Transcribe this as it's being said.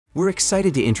We're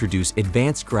excited to introduce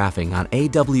advanced graphing on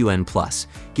AWN Plus,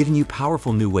 giving you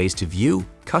powerful new ways to view,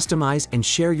 customize, and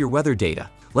share your weather data.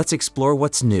 Let's explore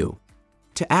what's new.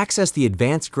 To access the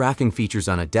advanced graphing features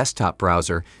on a desktop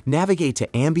browser, navigate to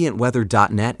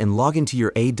ambientweather.net and log into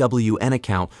your AWN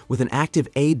account with an active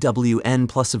AWN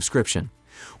Plus subscription.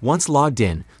 Once logged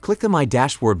in, click the My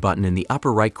Dashboard button in the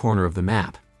upper right corner of the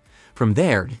map. From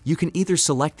there, you can either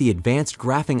select the Advanced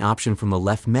Graphing option from the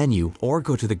left menu or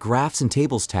go to the Graphs and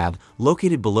Tables tab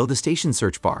located below the station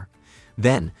search bar.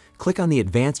 Then, click on the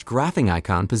Advanced Graphing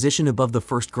icon positioned above the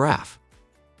first graph.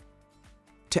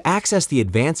 To access the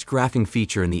Advanced Graphing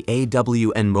feature in the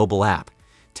AWN mobile app,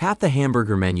 tap the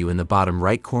hamburger menu in the bottom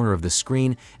right corner of the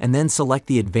screen and then select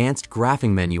the Advanced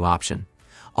Graphing menu option.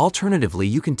 Alternatively,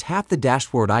 you can tap the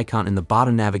dashboard icon in the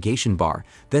bottom navigation bar,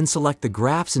 then select the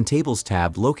Graphs and Tables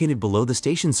tab located below the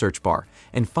station search bar,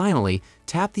 and finally,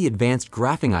 tap the Advanced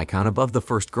Graphing icon above the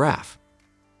first graph.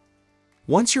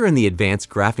 Once you're in the Advanced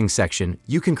Graphing section,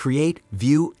 you can create,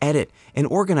 view, edit, and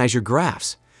organize your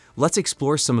graphs. Let's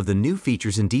explore some of the new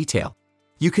features in detail.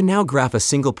 You can now graph a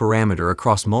single parameter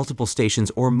across multiple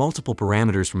stations or multiple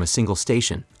parameters from a single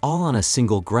station, all on a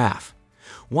single graph.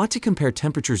 Want to compare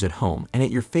temperatures at home and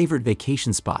at your favorite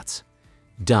vacation spots?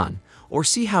 Done. Or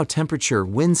see how temperature,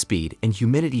 wind speed, and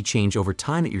humidity change over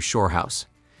time at your shore house?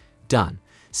 Done.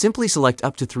 Simply select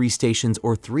up to 3 stations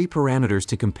or 3 parameters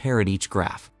to compare at each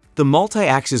graph. The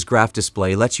multi-axis graph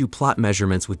display lets you plot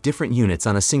measurements with different units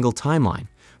on a single timeline.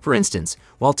 For instance,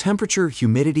 while temperature,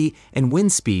 humidity, and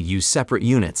wind speed use separate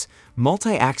units,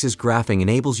 multi-axis graphing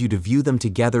enables you to view them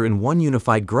together in one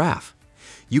unified graph.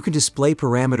 You can display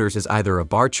parameters as either a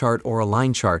bar chart or a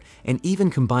line chart and even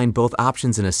combine both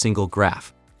options in a single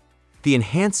graph. The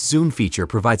Enhanced Zoom feature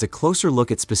provides a closer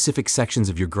look at specific sections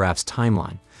of your graph's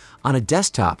timeline. On a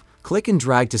desktop, click and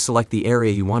drag to select the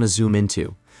area you want to zoom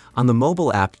into. On the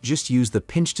mobile app, just use the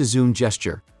pinch to zoom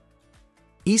gesture.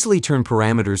 Easily turn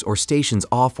parameters or stations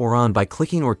off or on by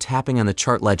clicking or tapping on the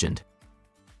chart legend.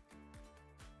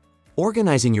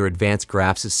 Organizing your advanced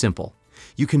graphs is simple.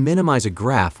 You can minimize a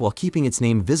graph while keeping its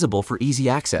name visible for easy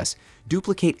access,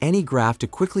 duplicate any graph to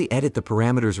quickly edit the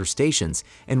parameters or stations,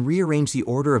 and rearrange the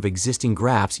order of existing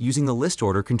graphs using the list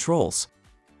order controls.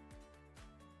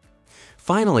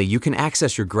 Finally, you can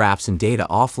access your graphs and data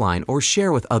offline or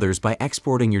share with others by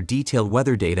exporting your detailed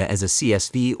weather data as a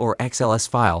CSV or XLS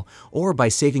file, or by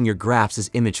saving your graphs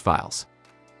as image files.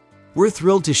 We're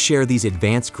thrilled to share these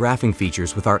advanced graphing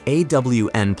features with our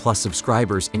AWN Plus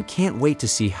subscribers and can't wait to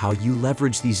see how you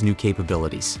leverage these new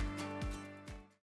capabilities.